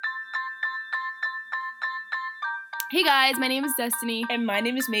Hey guys, my name is Destiny, And my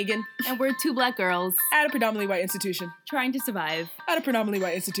name is Megan. and we're two black girls At a predominantly white institution. trying to survive. At a predominantly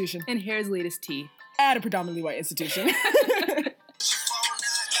white institution. And here's latest tea. At a predominantly white institution.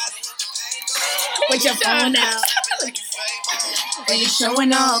 Put your phone out. And you're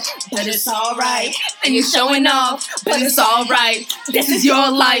showing off, but it's alright. And you're showing off, but it's alright. This is your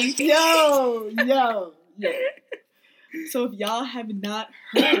life. Yo. So if y'all have not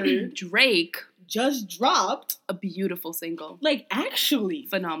heard, Drake, just dropped, a beautiful single. like actually,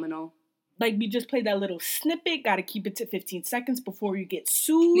 Phenomenal. like we just played that little snippet, gotta keep it to 15 seconds before you get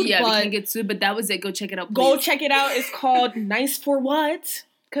sued. Yeah, we but can get sued, but that was it. Go check it out, go please. check it out. It's called Nice for What?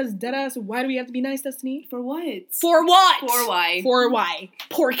 Because deadass, why do we have to be nice, Destiny? For what? For what? For why? For why?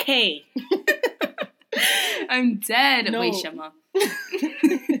 Por qué? I'm dead. No. Wait, Shema.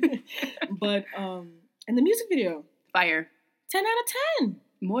 But and the music video, Fire. 10 out of 10.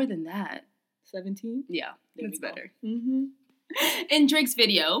 More than that. 17. Yeah, There that's we go. better. Mm-hmm. In Drake's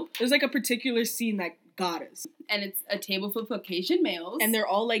video, There's like a particular scene that got us, and it's a table full of Caucasian males. and they're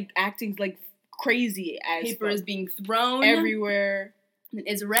all like acting like crazy as paper fuck. is being thrown everywhere, And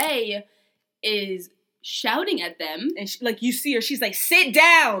Israel is shouting at them. and like you see her, she's like sit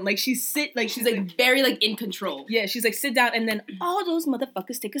down, like she's She's very in control. yeah, she's like sit down, and then all those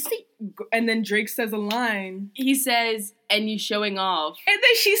motherfuckers take a seat, and then Drake says a line, He says, and you showing off. and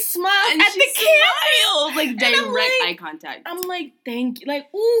then she smiles And at she the smiles, like I'm direct like- eye contact. I'm like, thank you,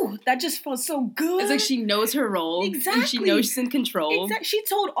 like ooh, that just felt so good. It's like she knows her role. And she Exactly. knows she's in control. Exactly. She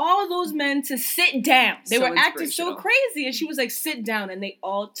told all those men to sit down. They So were acting so inspirational. crazy, and she was like, "Sit down," and they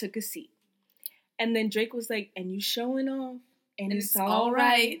all took a seat. And then Drake was like, "And you showing off, and, And it's all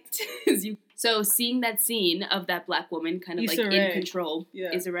right." So seeing that scene of that black woman kind of Issa in Rae. control,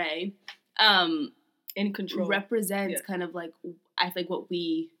 Yeah. Issa Rae, In control. represents Yeah. kind of like, I think what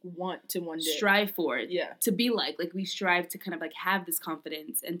we Want to one day. strive for. Yeah. To be like we strive to kind of like have this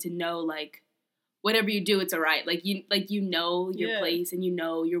confidence and to know like whatever you do, it's all right. Like you know your Yeah. place and you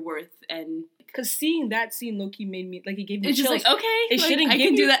know your worth, and Because seeing that scene, low-key made me like it gave me it's just chills. like, okay, It like, shouldn't I give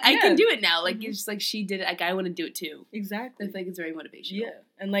can do you- that. I yeah. can do it now. Like Mhm. it's just like she did it. Like I want to do it too. Exactly. I think it's very motivational. Yeah,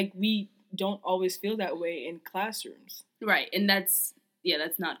 and like we don't always feel that way in classrooms Right, and that's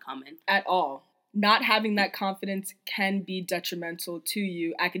not common. at all. Not having that confidence can be detrimental to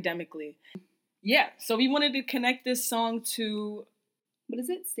you academically. Yeah, so we wanted to connect this song to What is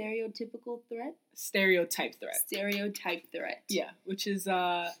it? Stereotypical threat? stereotype threat. Stereotype threat. Yeah, which is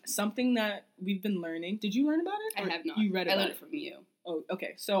something that we've been learning. Did you learn about it? I Or have not. You read I about learned it? it from you. Oh,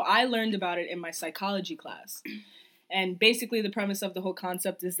 okay. So I learned about it in my psychology class. And basically the premise of the whole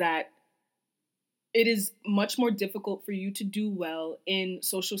concept is that it is much more difficult for you to do well in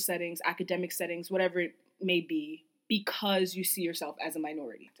social settings, academic settings, whatever it may be, because you see yourself as a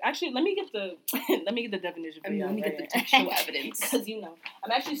minority. Actually, let me get the definition for you. Let me get the textual evidence. Because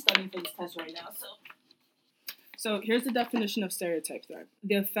I'm actually studying for this test right now. So here's the definition of stereotype threat.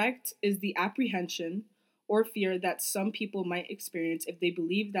 The effect is the apprehension or fear that some people might experience if they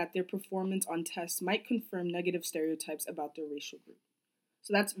believe that their performance on tests might confirm negative stereotypes about their racial group.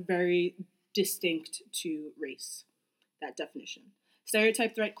 So that's very distinct to race, that definition.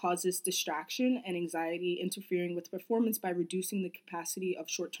 Stereotype threat causes distraction and anxiety, interfering with performance by reducing the capacity of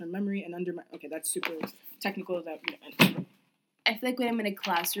short-term memory and okay, that's super technical. I feel like when I'm in a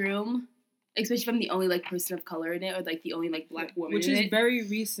classroom, especially if I'm the only person of color in it, or the only black woman which in is it. very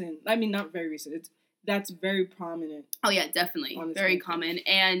recent. I mean, not very recent. That's very prominent. Oh yeah, definitely. On this Very campus. common.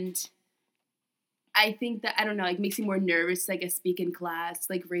 And I think that, I don't know, makes me more nervous to speak in class,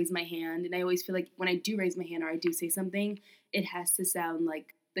 raise my hand. And I always feel like when I do raise my hand or I do say something, it has to sound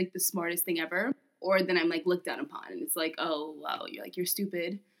like the smartest thing ever. Or then I'm looked down upon and it's oh wow, you're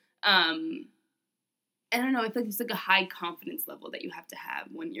stupid. I don't know, I feel like it's a high confidence level that you have to have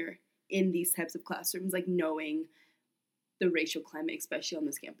when you're in these types of classrooms, knowing the racial climate, especially on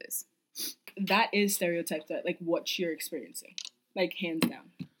this campus. That is stereotype threat, what you're experiencing, hands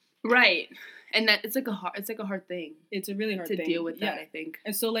down. Right. And that it's a hard thing It's a really hard to thing. deal with that, Yeah. I think.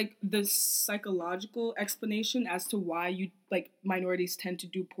 And so, the psychological explanation as to why you, minorities tend to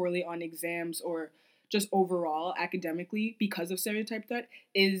do poorly on exams or just overall academically because of stereotype threat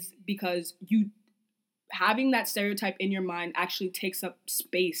is because you having that stereotype in your mind actually takes up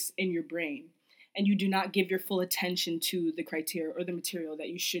space in your brain. And you do not give your full attention to the criteria or the material that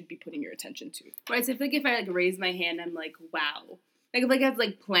you should be putting your attention to. Right, so I feel if I raise my hand, I'm wow. If I have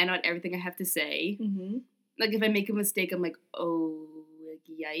to plan out everything I have to say. Mm-hmm. If I make a mistake, I'm oh,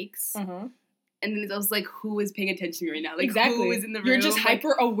 yikes. Uh-huh. And then it's also who is paying attention to me right now? Exactly. Who is in the room? You're just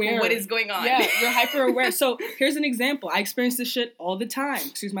hyper aware. What is going on? Yeah, you're hyper aware. So here's an example. I experience this shit all the time.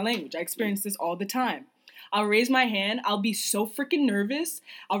 Excuse my language. I experience this all the time. I'll raise my hand. I'll be so freaking nervous.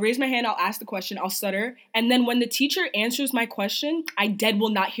 I'll raise my hand. I'll ask the question. I'll stutter. And then when the teacher answers my question, I dead will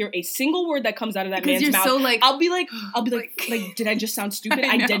not hear a single word that comes out of that man's mouth. So like, I'll be like, did I just sound stupid?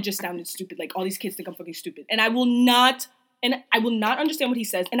 I dead just sounded stupid. Like, all these kids think I'm fucking stupid. And I will not understand what he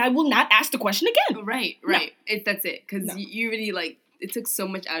says. And I will not ask the question again. Right. No. That's it. Because you really, like, it took so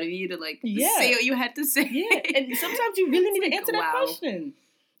much out of you to, like, Yeah. say what you had to say. Yeah, and sometimes you really need to answer that wow. question.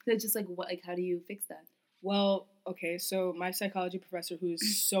 It's just like, what? Like, how do you fix that? Well, okay, so my psychology professor, who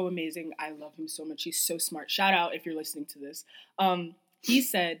is so amazing, I love him so much. He's so smart. Shout out if you're listening to this. He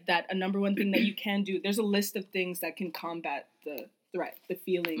said that a number one thing that you can do, there's a list of things that can combat the threat, the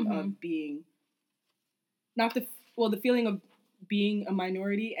feeling of being, the feeling of being a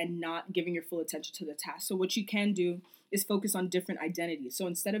minority and not giving your full attention to the task. So what you can do is focus on different identities. So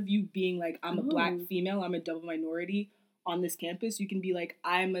instead of you being like, I'm a black female, I'm a double minority on this campus, you can be like,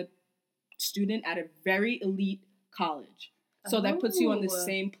 I'm a student at a very elite college. So that puts you on the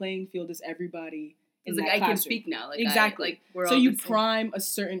same playing field as everybody in that classroom. I can speak now. Like, exactly. So you prime a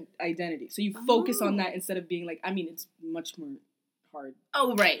certain identity. So you focus on that instead of being like, I mean, it's much more hard.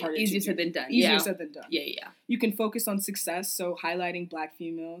 Oh, right. Easier said than done. Easier said than done. Yeah. You can focus on success, so highlighting black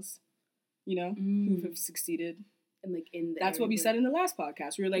females, who have succeeded. And like that's what we said in the last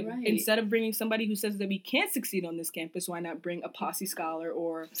podcast. We were like, instead of bringing somebody who says that we can't succeed on this campus, why not bring a posse scholar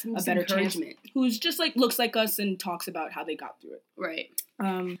or a better chance who's just like looks like us and talks about how they got through it. Right.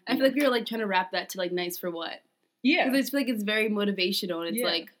 I feel like we were like trying to wrap that to like nice for what? Yeah. Because I feel like it's very motivational and it's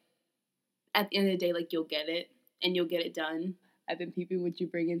like at the end of the day, like you'll get it and you'll get it done. I've been peeping what you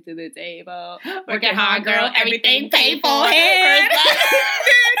bring into the table. Working hard, girl. Everything paid for.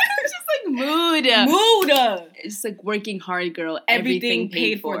 It's just like mood. It's just like working hard, girl. Everything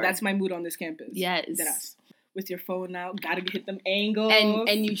paid for. That's my mood on this campus. Yes. That's with your phone out, gotta hit them angles.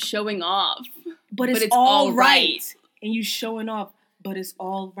 And you showing off. But it's all right. And you showing off, but it's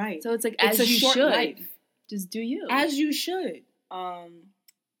all right. So it's like as you should. Life. Just do you. As you should.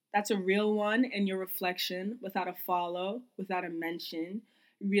 That's a real one in your reflection, without a follow, without a mention,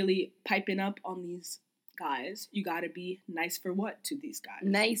 really piping up on these guys. You gotta be nice for what to these guys?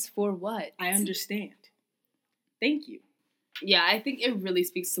 Nice for what? I understand. Thank you. Yeah, I think it really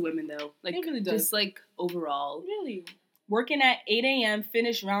speaks to women though. Like it really does. Just like overall. Really. Working at 8 a.m.,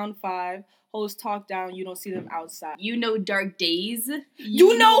 finish round 5, hoes talk down, you don't see them outside. You know dark days.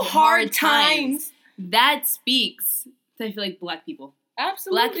 You know hard times. That speaks to, I feel like, black people.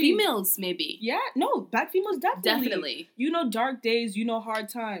 Absolutely. Black females, maybe. Yeah, no, black females definitely. You know dark days, you know hard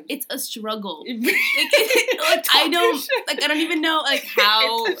times. It's a struggle. I don't even know like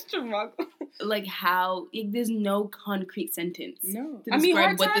how it's a struggle. Like how there's no concrete sentence to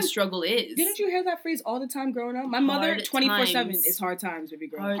describe what the struggle is. Didn't you hear that phrase all the time growing up? My mother 24/7 is hard times, baby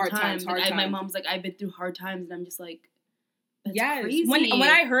girl. Hard times. My mom's like, I've been through hard times, and I'm just like, that's crazy. When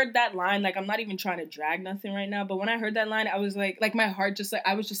I heard that line, like I'm not even trying to drag nothing right now, but when I heard that line, I was like my heart just like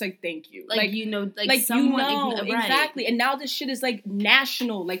I was just like, thank you. Exactly. And now this shit is like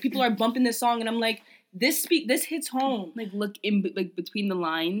national. Like people are bumping this song, and I'm like, this hits home. Like look in between the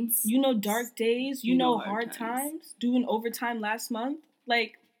lines. You know dark days. You know hard times. Doing overtime last month.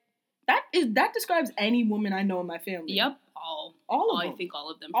 Like that describes any woman I know in my family. Yep. All of them. I think all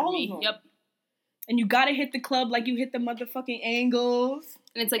of them for me. Yep. And you gotta hit the club like you hit the motherfucking angles.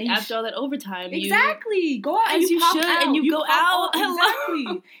 And it's like after all that overtime, exactly. Go out as you should, and you go out.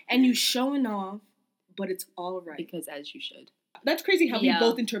 Exactly. And you showing off, but it's all right. Because as you should. That's crazy how we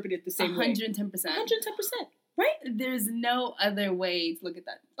both interpret it the same way. 110%. 110%. Right? There's no other way to look at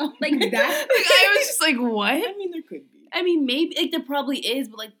that. Like that? Like I was just like, what? I mean, there could be. I mean, maybe like there probably is,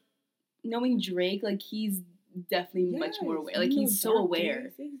 but like knowing Drake, like he's definitely much more aware. Like he's so aware.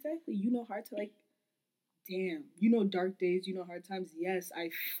 Days, exactly. You know hard to like. Damn, you know dark days, you know hard times. Yes,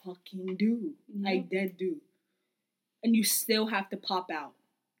 I fucking do. Yep. I dead do. And you still have to pop out,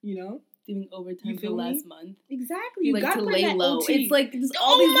 you know? Doing overtime for the last month. Exactly. You like to lay low. OT. It's like just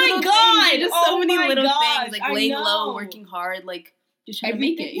all these little things. Just so many little things. Like laying low, working hard, like just trying to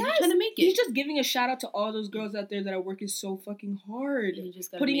make it. You're trying to make it. He's just giving a shout out to all those girls out there that are working so fucking hard.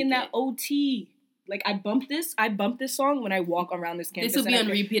 Putting in that OT. Like I bump this song when I walk around this campus. This will be on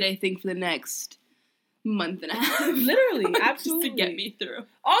repeat, I think, for the next month and a half. Literally, absolutely. Just to get me through.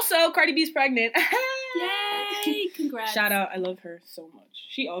 Also, Cardi B's pregnant. Yay! Congrats. Shout out, I love her so much.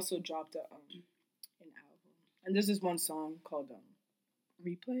 She also dropped an album. And there's this one song called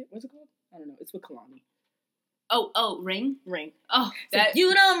Replay. What's it called? I don't know. It's with Kalani. Oh, Ring? Ring. Oh, that.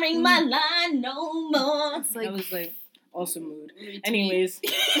 You don't ring my line no more. It's like, I was like, awesome mood. Anyways.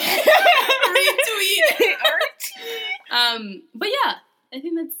 Retweet. Art. But yeah, I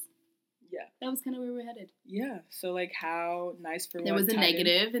think that's Yeah. That was kind of where we're headed. Yeah. So, like, how nice for There what was a tied in.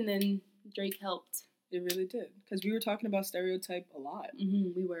 negative, and then Drake helped. It really did. Because we were talking about stereotype a lot.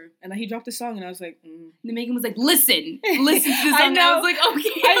 We were. And then he dropped a song, and I was like, And Megan was like, listen to this song. I know. I was like,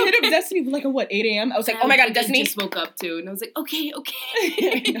 okay. I hit up Destiny for like, 8 a.m.? I was like, oh my God, Destiny. I just woke up too. And I was like, okay.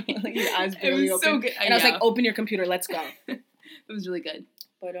 I know, like, your eyes It barely was open. so good. And I was like, open your computer, let's go. It was really good.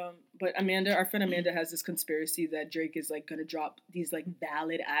 But Amanda, our friend Amanda, has this conspiracy that Drake is like gonna drop these like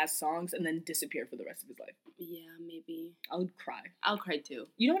ballad ass songs and then disappear for the rest of his life. Yeah, maybe. I would cry. I'll cry too.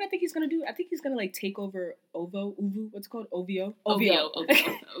 You know what I think he's gonna do? I think he's gonna like take over what's it called? OVO. OVO.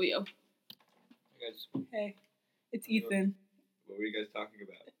 Hey, it's Ethan. What were you guys talking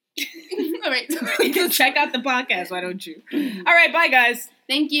about? All right. Check out the podcast, why don't you? All right, bye guys.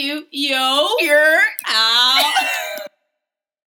 Thank you. Yo. You're out.